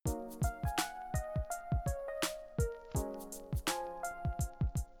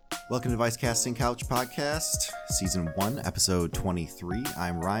Welcome to Vice Casting Couch Podcast, Season 1, Episode 23.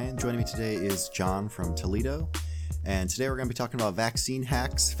 I'm Ryan. Joining me today is John from Toledo. And today we're going to be talking about vaccine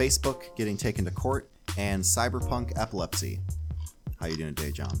hacks, Facebook getting taken to court, and Cyberpunk Epilepsy. How you doing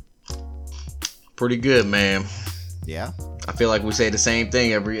today, John? Pretty good, man. Yeah? I feel like we say the same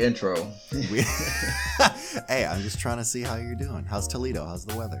thing every intro. Hey, I'm just trying to see how you're doing. How's Toledo? How's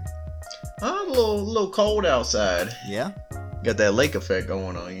the weather? A little cold outside. Yeah? Got that lake effect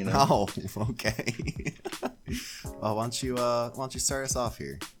going on, you know. Oh, okay. Well, why don't you start us off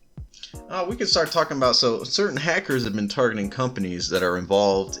here? We can start talking about, so certain hackers have been targeting companies that are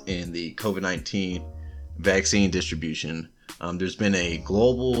involved in the COVID-19 vaccine distribution. There's been a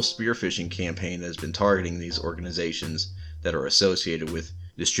global spear phishing campaign that's been targeting these organizations that are associated with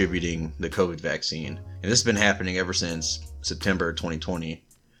distributing the COVID vaccine. And this has been happening ever since September 2020.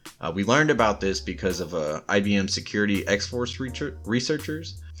 We learned about this because of IBM Security X-Force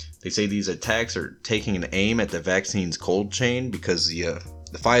researchers. They say these attacks are taking an aim at the vaccine's cold chain because the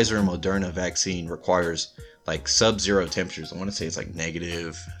Pfizer and Moderna vaccine requires like sub-zero temperatures. I want to say it's like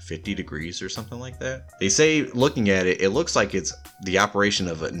negative 50 degrees or something like that. They say, looking at it, it looks like it's the operation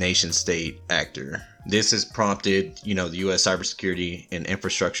of a nation-state actor. This has prompted, the U.S. Cybersecurity and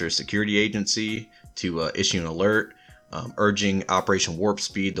Infrastructure Security Agency to issue an alert, urging Operation Warp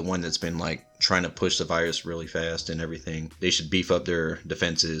Speed, the one that's been like trying to push the virus really fast and everything. They should beef up their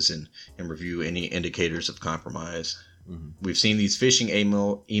defenses and review any indicators of compromise. Mm-hmm. We've seen these phishing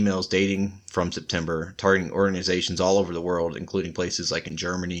emails dating from September, targeting organizations all over the world, including places like in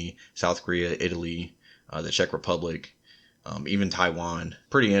Germany, South Korea, Italy, the Czech Republic, even Taiwan.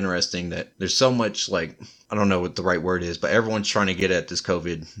 Pretty interesting that there's so much, I don't know what the right word is, but everyone's trying to get at this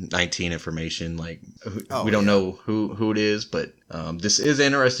COVID-19 information. We don't know who it is, but this is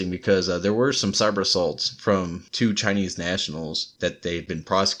interesting because there were some cyber assaults from 2 Chinese nationals that they've been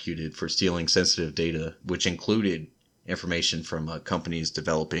prosecuted for stealing sensitive data, which included information from companies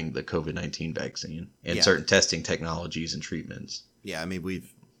developing the COVID-19 vaccine and certain testing technologies and treatments. Yeah, I mean,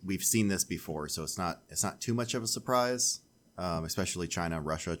 we've seen this before, so it's not too much of a surprise. Especially China and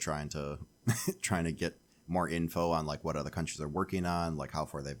Russia trying to get more info on like what other countries are working on, like how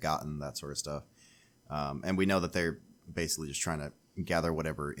far they've gotten, that sort of stuff. And we know that they're basically just trying to gather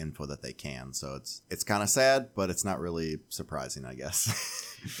whatever info that they can. So it's kind of sad, but it's not really surprising, I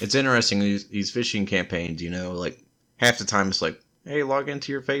guess. It's interesting, these phishing campaigns, half the time it's like, hey, log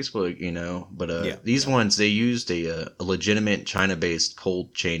into your Facebook, but these ones, they used a legitimate China-based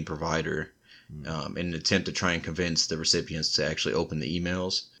cold chain provider in an attempt to try and convince the recipients to actually open the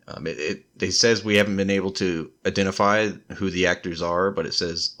emails. It says we haven't been able to identify who the actors are, but it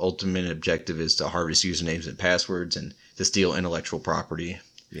says ultimate objective is to harvest usernames and passwords and to steal intellectual property.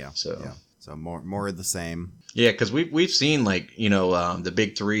 Yeah. So more of the same. Yeah, because we've seen the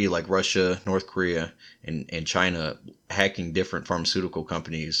big 3 like Russia, North Korea, and China hacking different pharmaceutical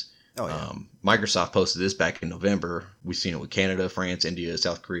companies. Oh yeah. Microsoft posted this back in November. We've seen it with Canada, France, India,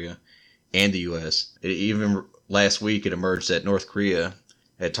 South Korea, and the U.S. Even last week, it emerged that North Korea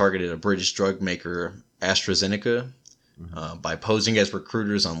had targeted a British drug maker, AstraZeneca, by posing as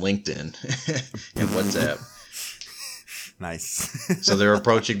recruiters on LinkedIn and WhatsApp. Nice. So they're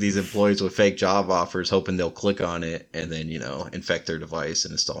approaching these employees with fake job offers, hoping they'll click on it and then, infect their device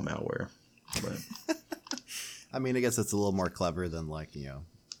and install malware. But I mean, I guess it's a little more clever than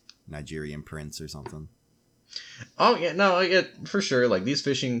Nigerian prince or something. Oh, yeah, no, yeah, for sure. These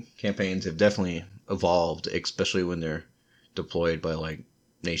phishing campaigns have definitely evolved, especially when they're deployed by,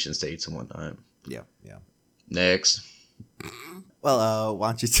 nation states and whatnot. Yeah. Next. Well, why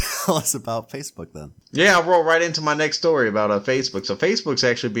don't you tell us about Facebook then? Yeah, I'll roll right into my next story about Facebook. So Facebook's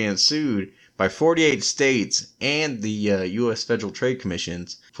actually being sued by 48 states and the U.S. Federal Trade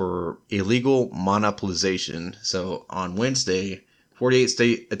Commissions for illegal monopolization. So on Wednesday, 48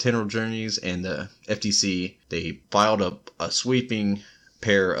 state attorneys and the FTC, they filed a sweeping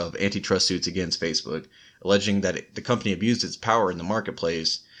pair of antitrust suits against Facebook, alleging that the company abused its power in the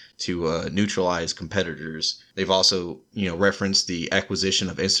marketplace to neutralize competitors. They've also, referenced the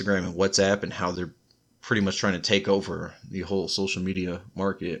acquisition of Instagram and WhatsApp and how they're pretty much trying to take over the whole social media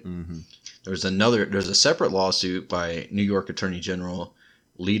market. Mm-hmm. There's a separate lawsuit by New York Attorney General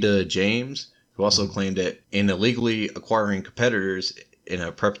Lida James, who also claimed that in illegally acquiring competitors in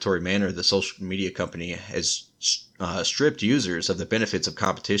a preparatory manner, the social media company has stripped users of the benefits of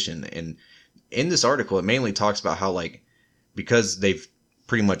competition. And in this article, it mainly talks about how, because they've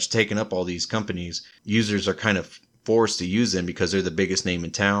pretty much taken up all these companies, users are kind of forced to use them because they're the biggest name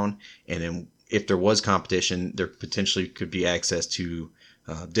in town. And then if there was competition, there potentially could be access to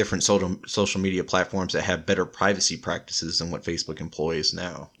different social media platforms that have better privacy practices than what Facebook employs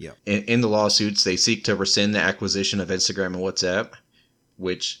now. Yeah. In the lawsuits, they seek to rescind the acquisition of Instagram and WhatsApp,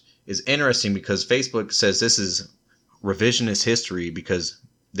 which is interesting because Facebook says this is revisionist history because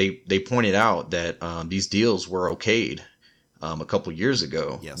they pointed out that these deals were okayed a couple years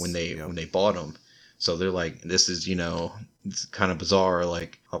ago when they bought them. So they're like, this is, it's kind of bizarre.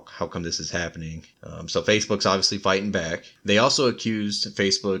 Like, how come this is happening? So Facebook's obviously fighting back. They also accused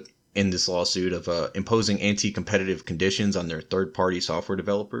Facebook in this lawsuit of imposing anti-competitive conditions on their third-party software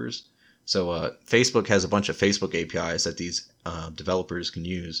developers. So Facebook has a bunch of Facebook APIs that these developers can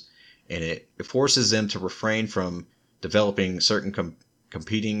use, and it forces them to refrain from developing certain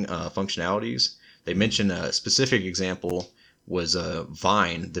competing functionalities. They mentioned a specific example was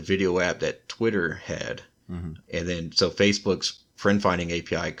Vine, the video app that Twitter had. Mm-hmm. And then so Facebook's friend finding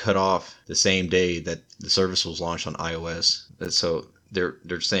API cut off the same day that the service was launched on iOS. So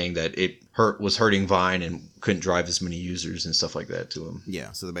they're saying that it was hurting Vine and couldn't drive as many users and stuff like that to them.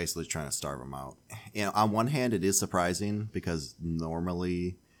 Yeah, so they're basically trying to starve them out. On one hand, it is surprising because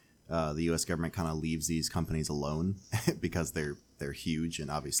normally the U.S. government kind of leaves these companies alone because they're huge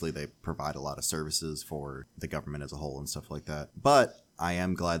and obviously they provide a lot of services for the government as a whole and stuff like that. But I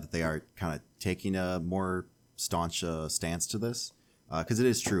am glad that they are kind of taking a more staunch stance to this because it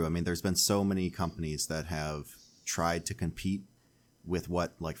is true. I mean, there's been so many companies that have tried to compete with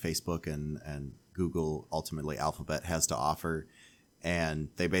what like Facebook and Google, ultimately Alphabet, has to offer, and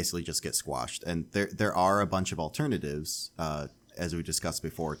they basically just get squashed. And there are a bunch of alternatives, as we discussed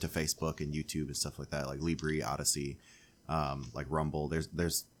before, to Facebook and YouTube and stuff like that, like Libri, Odyssey, like Rumble.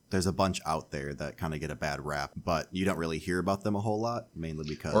 There's a bunch out there that kind of get a bad rap, but you don't really hear about them a whole lot, mainly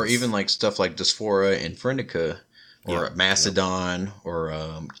because... Or even like stuff like Dysphora and Friendica, or Mastodon, or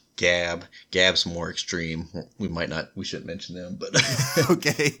Gab. Gab's more extreme. We shouldn't mention them, but...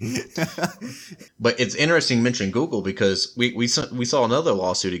 Okay. But it's interesting to mention Google because we saw another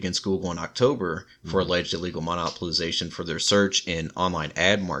lawsuit against Google in October for alleged illegal monopolization for their search and online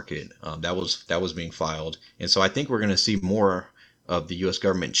ad market. That was being filed. And so I think we're going to see more of the U.S.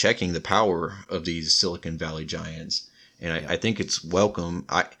 government checking the power of these Silicon Valley giants. And I think it's welcome.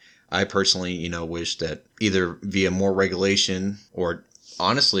 I personally, wish that either via more regulation or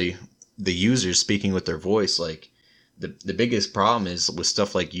honestly, the users speaking with their voice, like the biggest problem is with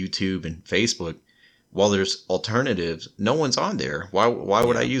stuff like YouTube and Facebook. While there's alternatives, no one's on there. Why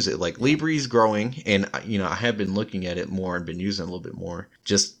would I use it? Like Libri's growing, and I have been looking at it more and been using it a little bit more.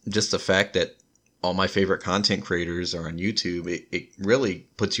 Just the fact that all my favorite content creators are on YouTube, it really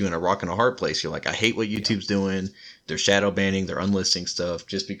puts you in a rock and a hard place. You're like, I hate what YouTube's doing. They're shadow banning, they're unlisting stuff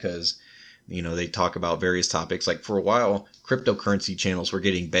just because, they talk about various topics. Like for a while, cryptocurrency channels were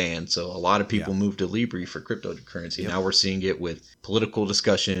getting banned. So a lot of people moved to Libri for cryptocurrency. Yep. Now we're seeing it with political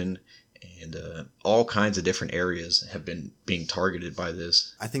discussion and all kinds of different areas have been being targeted by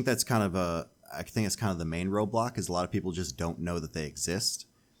this. I think that's kind of the main roadblock is a lot of people just don't know that they exist.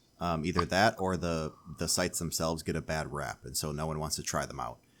 Either that or the sites themselves get a bad rap, and so no one wants to try them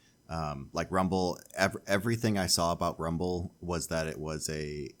out. Like Rumble, everything I saw about Rumble was that it was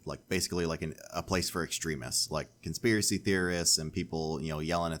basically a place for extremists, like conspiracy theorists and people,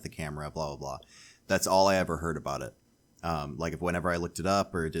 yelling at the camera, blah, blah, blah. That's all I ever heard about it. Whenever I looked it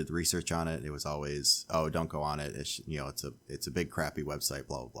up or did research on it, it was always, oh, don't go on it. It's a big crappy website,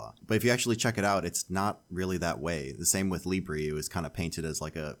 blah, blah, blah. But if you actually check it out, it's not really that way. The same with Libri. It was kind of painted as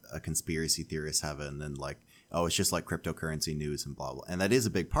like a conspiracy theorist heaven and like, oh, it's just like cryptocurrency news and blah, blah. And that is a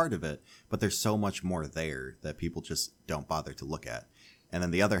big part of it, but there's so much more there that people just don't bother to look at. And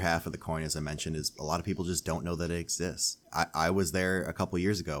then the other half of the coin, as I mentioned, is a lot of people just don't know that it exists. I was there a couple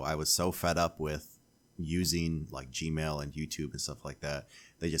years ago. I was so fed up with using like Gmail and YouTube and stuff like that.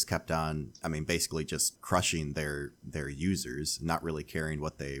 They just kept on, basically just crushing their users, not really caring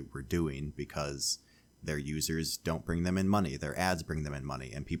what they were doing because their users don't bring them in money. Their ads bring them in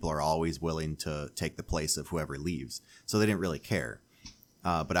money, and people are always willing to take the place of whoever leaves. So they didn't really care.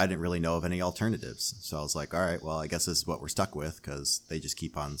 But I didn't really know of any alternatives. So I was like, all right, well, I guess this is what we're stuck with because they just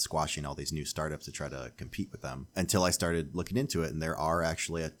keep on squashing all these new startups to try to compete with them until I started looking into it. And there are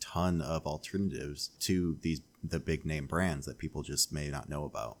actually a ton of alternatives to the big name brands that people just may not know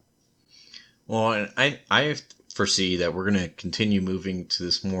about. Well, and I foresee that we're going to continue moving to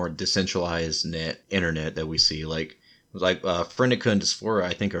this more decentralized internet that we see. Like Friendica and Dysphora,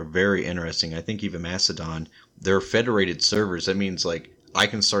 I think are very interesting. I think even Mastodon, they're federated servers. That means like I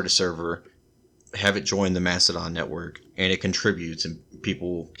can start a server, have it join the Mastodon network, and it contributes, and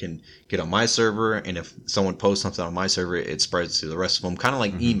people can get on my server. And if someone posts something on my server, it spreads to the rest of them. Kind of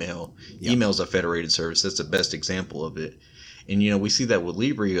like email. Yep. Email's a federated service. That's the best example of it. And, we see that with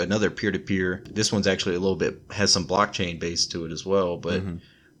Libra, another peer-to-peer. This one's actually a little bit, has some blockchain base to it as well. But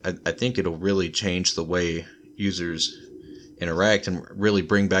I think it'll really change the way users interact and really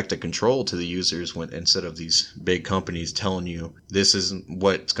bring back the control to the users instead of these big companies telling you this isn't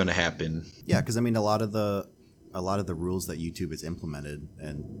what's going to happen. Yeah, because I mean, a lot of the rules that YouTube has implemented,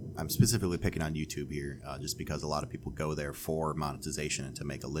 and I'm specifically picking on YouTube here, just because a lot of people go there for monetization and to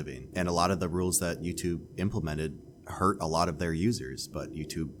make a living. And a lot of the rules that YouTube implemented hurt a lot of their users, but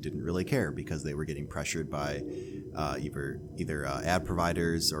YouTube didn't really care because they were getting pressured by either ad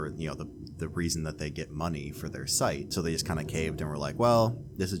providers or the reason that they get money for their site. So they just kind of caved and were like, well,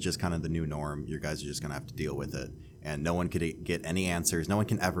 this is just kind of the new norm. You guys are just going to have to deal with it. And no one could get any answers. No one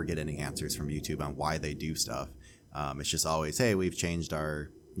can ever get any answers from YouTube on why they do stuff. It's just always, hey, we've changed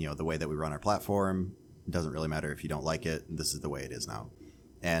our, the way that we run our platform. It doesn't really matter if you don't like it. This is the way it is now.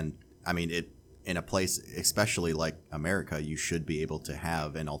 And I mean, in a place, especially like America, you should be able to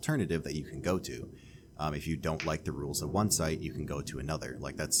have an alternative that you can go to. If you don't like the rules of one site, you can go to another.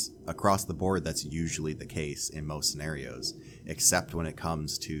 Like, that's across the board. That's usually the case in most scenarios, except when it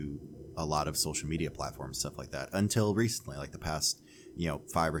comes to a lot of social media platforms, stuff like that. Until recently, like the past,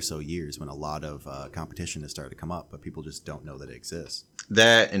 5 or so years, when a lot of competition has started to come up, but people just don't know that it exists.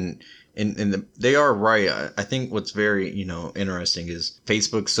 That and they are right. I think what's very interesting is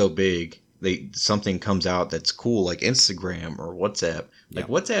Facebook's so big. Something comes out that's cool, like Instagram or WhatsApp. Like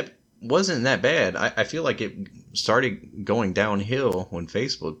WhatsApp wasn't that bad. I feel like it started going downhill when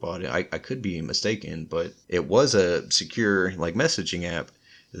Facebook bought it. I could be mistaken, but it was a secure like messaging app.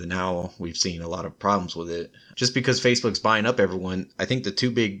 Now we've seen a lot of problems with it. Just because Facebook's buying up everyone, I think the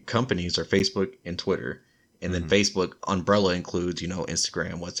two big companies are Facebook and Twitter. And then Facebook umbrella includes,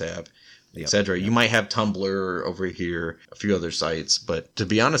 Instagram, WhatsApp, etc. You might have Tumblr over here, a few other sites, but to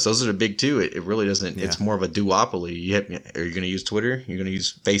be honest, those are the big two. It really doesn't. Yeah. It's more of a duopoly. Are you going to use Twitter? You're going to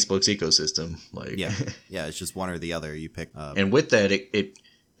use Facebook's ecosystem. Yeah. It's just one or the other. You pick. And with that, it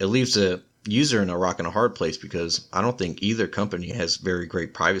leaves a user in a rock and a hard place because I don't think either company has very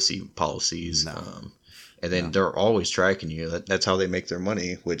great privacy policies. No. And then they're always tracking you. That's how they make their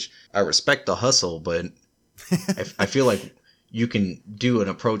money. Which I respect the hustle, but I feel like you can do an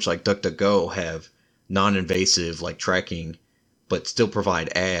approach like DuckDuckGo, have non-invasive like tracking, but still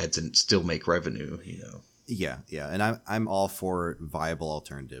provide ads and still make revenue. Yeah, and I'm all for viable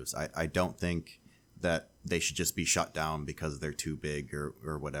alternatives. I don't think that they should just be shut down because they're too big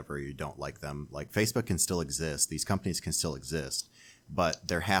or whatever. You don't like them. Like, Facebook can still exist. These companies can still exist, but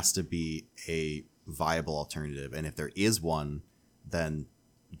there has to be a viable alternative. And if there is one, then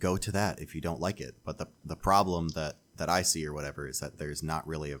go to that if you don't like it. But the problem that I see or whatever is that there's not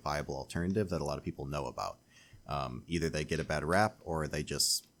really a viable alternative that a lot of people know about. Either they get a bad rap or they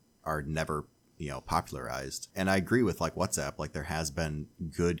just are never popularized. And I agree with like WhatsApp. Like, there has been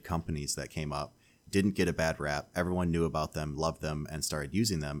good companies that came up, didn't get a bad rap, everyone knew about them, loved them, and started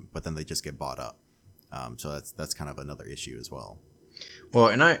using them, but then they just get bought up. So that's kind of another issue as well. Well,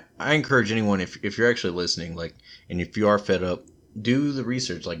 and I encourage anyone, if you're actually listening, like, and if you are fed up, do the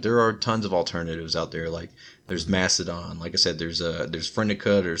research. Like, there are tons of alternatives out there. Like, there's Mastodon. Like I said, there's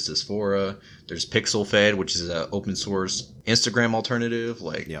Friendica, there's Disphora, there's PixelFed, which is an open source Instagram alternative.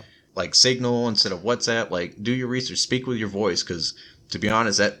 Like Signal instead of WhatsApp. Like, do your research. Speak with your voice, because to be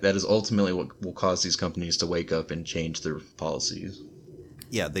honest, that is ultimately what will cause these companies to wake up and change their policies.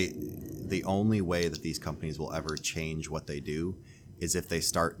 Yeah, the only way that these companies will ever change what they do is if they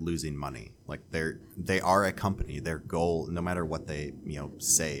start losing money. Like, they are a company. Their goal, no matter what they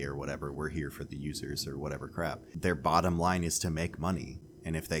say or whatever, we're here for the users or whatever crap, their bottom line is to make money.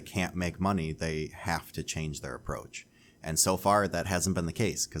 And if they can't make money, they have to change their approach. And so far, that hasn't been the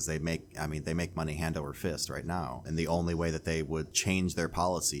case, because they make money hand over fist right now. And the only way that they would change their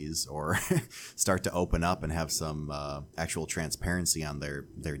policies or start to open up and have some actual transparency on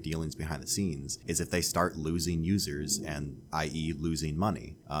their dealings behind the scenes is if they start losing users, and i.e. losing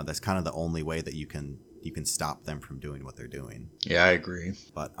money. That's kind of the only way that you can stop them from doing what they're doing. Yeah, I agree.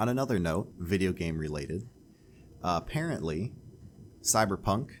 But on another note, video game related, apparently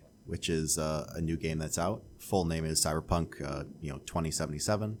Cyberpunk, which is a new game that's out. Full name is Cyberpunk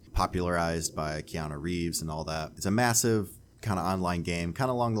 2077, popularized by Keanu Reeves and all that. It's a massive kind of online game,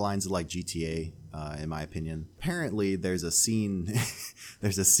 kind of along the lines of like GTA, in my opinion. Apparently, there's a scene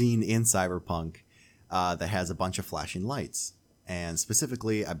in Cyberpunk that has a bunch of flashing lights. And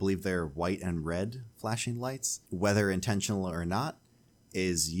specifically, I believe they're white and red flashing lights. Whether intentional or not,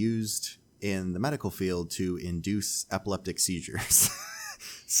 is used in the medical field to induce epileptic seizures.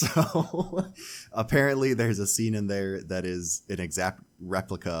 So apparently there's a scene in there that is an exact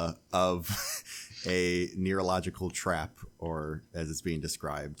replica of a neurological trap, or as it's being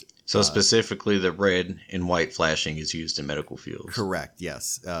described. So specifically, the red and white flashing is used in medical fields. Correct,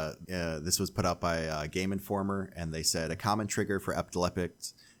 yes. This was put up by Game Informer, and they said a common trigger for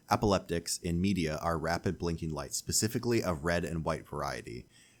epileptics in media are rapid blinking lights, specifically of red and white variety.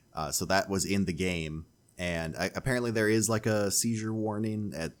 So that was in the game, and apparently there is like a seizure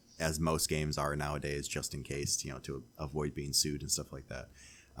warning, as most games are nowadays, just in case, to avoid being sued and stuff like that.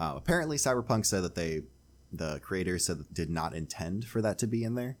 Apparently, Cyberpunk said that the creators said that did not intend for that to be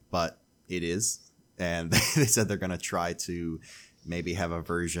in there, but it is. And they said they're going to try to maybe have a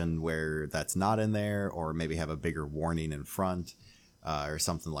version where that's not in there, or maybe have a bigger warning in front, or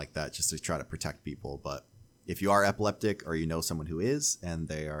something like that, just to try to protect people. But if you are epileptic, or you know someone who is, and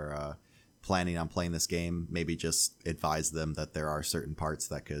they are planning on playing this game, maybe just advise them that there are certain parts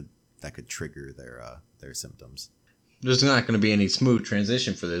that could trigger their symptoms. There's not going to be any smooth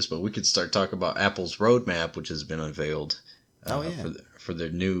transition for this, but we could start talking about Apple's roadmap, which has been unveiled for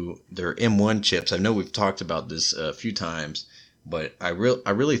their M1 chips. I know we've talked about this a few times, but I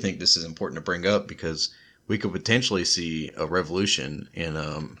really think this is important to bring up, because we could potentially see a revolution in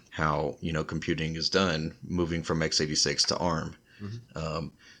how computing is done, moving from x86 to ARM. Mm-hmm.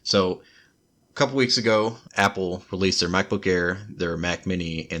 So a couple weeks ago, Apple released their MacBook Air, their Mac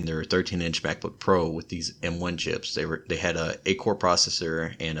Mini, and their 13-inch MacBook Pro with these M1 chips. They had a 8-core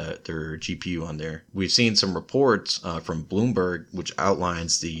processor and their GPU on there. We've seen some reports from Bloomberg, which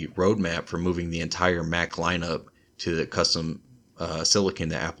outlines the roadmap for moving the entire Mac lineup to the custom silicon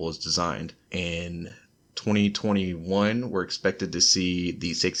that Apple has designed. In 2021, we're expected to see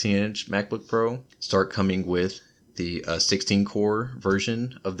the 16-inch MacBook Pro start coming with the 16-core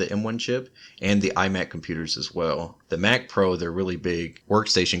version of the M1 chip, and the iMac computers as well. The Mac Pro, their really big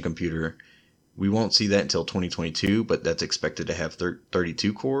workstation computer, we won't see that until 2022, but that's expected to have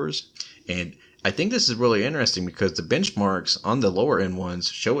 32 cores. And I think this is really interesting, because the benchmarks on the lower end ones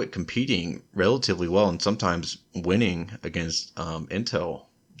show it competing relatively well, and sometimes winning against Intel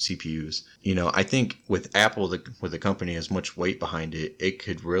CPUs. I think with Apple, with the company has much weight behind it, it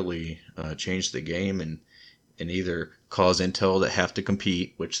could really change the game and either cause Intel to have to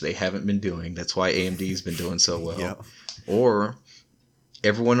compete, which they haven't been doing. That's why AMD's been doing so well. Yep. Or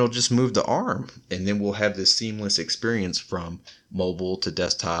everyone will just move to ARM, and then we'll have this seamless experience from mobile to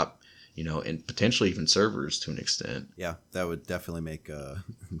desktop, and potentially even servers to an extent. Yeah, that would definitely make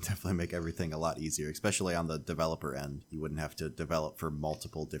everything a lot easier, especially on the developer end. You wouldn't have to develop for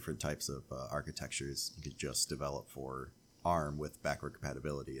multiple different types of architectures. You could just develop for ARM with backward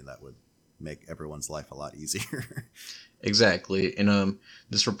compatibility, and that would make everyone's life a lot easier. Exactly. And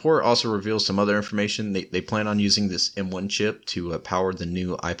this report also reveals some other information. They plan on using this M1 chip to power the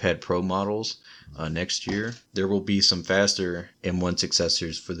new iPad Pro models next year. There will be some faster M1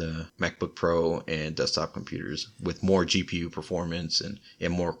 successors for the MacBook Pro and desktop computers with more GPU performance and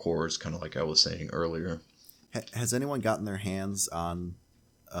more cores, kind of like I was saying earlier. Has anyone gotten their hands on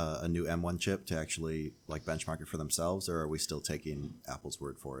a new M1 chip to actually benchmark it for themselves, or are we still taking Apple's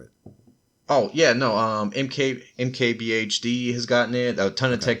word for it? Oh yeah, no. MKBHD has gotten it. A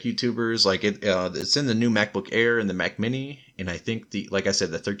ton of tech YouTubers it's in the new MacBook Air and the Mac Mini, and I think like I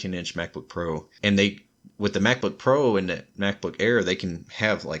said, the 13-inch MacBook Pro. And with the MacBook Pro and the MacBook Air, they can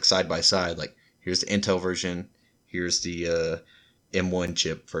have side by side. Here's the Intel version, here's the M1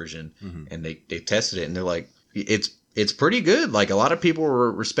 chip version, mm-hmm. And they tested it, and they're like, it's pretty good. A lot of people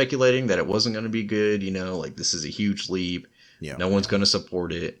were speculating that it wasn't going to be good. This is a huge leap. Yeah. No one's going to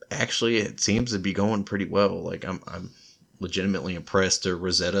support it. Actually, it seems to be going pretty well. I'm legitimately impressed. The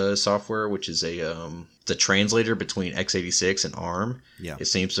Rosetta software, which is the translator between x86 and ARM, it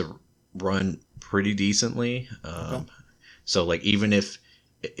seems to run pretty decently. Okay. So even if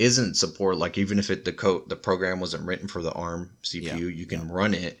it isn't support, even if the program wasn't written for the ARM CPU, you can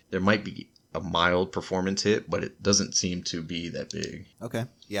run it. There might be a mild performance hit, but it doesn't seem to be that big. Okay.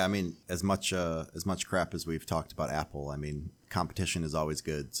 Yeah, I mean, as much crap as we've talked about Apple, I mean, competition is always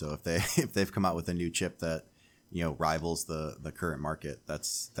good. So if they've come out with a new chip that, rivals the current market,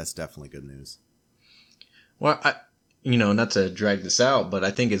 that's definitely good news. Well, not to drag this out, but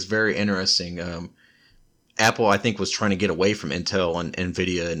I think it's very interesting. Apple, I think, was trying to get away from Intel and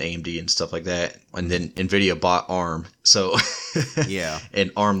NVIDIA and AMD and stuff like that. And then NVIDIA bought ARM. So, yeah.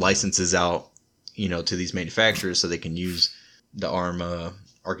 And ARM licenses out, to these manufacturers so they can use the ARM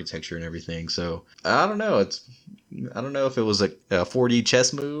architecture and everything. So, I don't know. I don't know if it was a 4D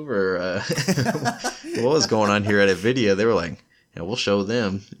chess move or what was going on here at NVIDIA. They were like, we'll show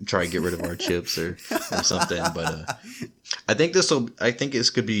them, try to get rid of our chips or something. But I think this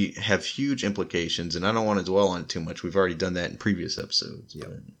could be have huge implications, and I don't want to dwell on it too much. We've already done that in previous episodes. Yeah,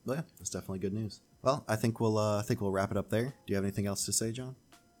 well, yeah, that's definitely good news. Well, I think we'll wrap it up there. Do you have anything else to say, John?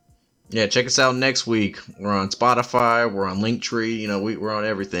 Yeah, check us out next week. We're on Spotify. We're on Linktree. You know, we're on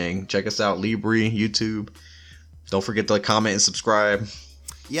everything. Check us out, Libra, YouTube. Don't forget to comment and subscribe.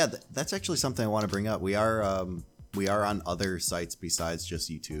 Yeah, that's actually something I want to bring up. We are on other sites besides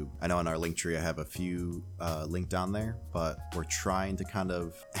just YouTube. I know in our Linktree I have a few linked down there, but we're trying to kind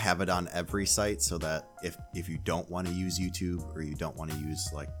of have it on every site so that if you don't want to use YouTube or you don't want to use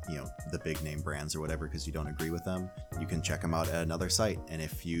like, you know, the big name brands or whatever because you don't agree with them, you can check them out at another site. And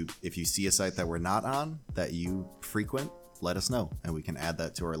if you see a site that we're not on that you frequent, let us know and we can add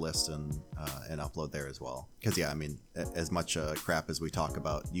that to our list and upload there as well. Because yeah, I mean, as much crap as we talk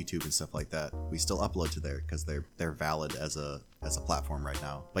about YouTube and stuff like that, we still upload to there because they're valid as a platform right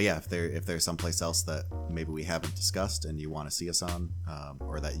now. But yeah, if there's someplace else that maybe we haven't discussed and you want to see us on,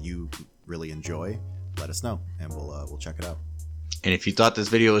 or that you really enjoy, let us know and we'll check it out. And if you thought this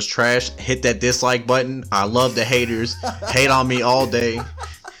video was trash, hit that dislike button. I love the haters. Hate on me all day.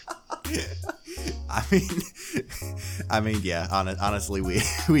 I mean, yeah. Honestly,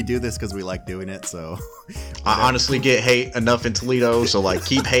 we do this because we like doing it. So I honestly get hate enough in Toledo. So like,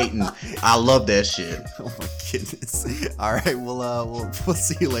 keep hating. I love that shit. Oh my goodness. All right, we'll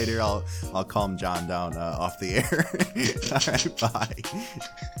see you later. I'll calm John down off the air. All right, bye.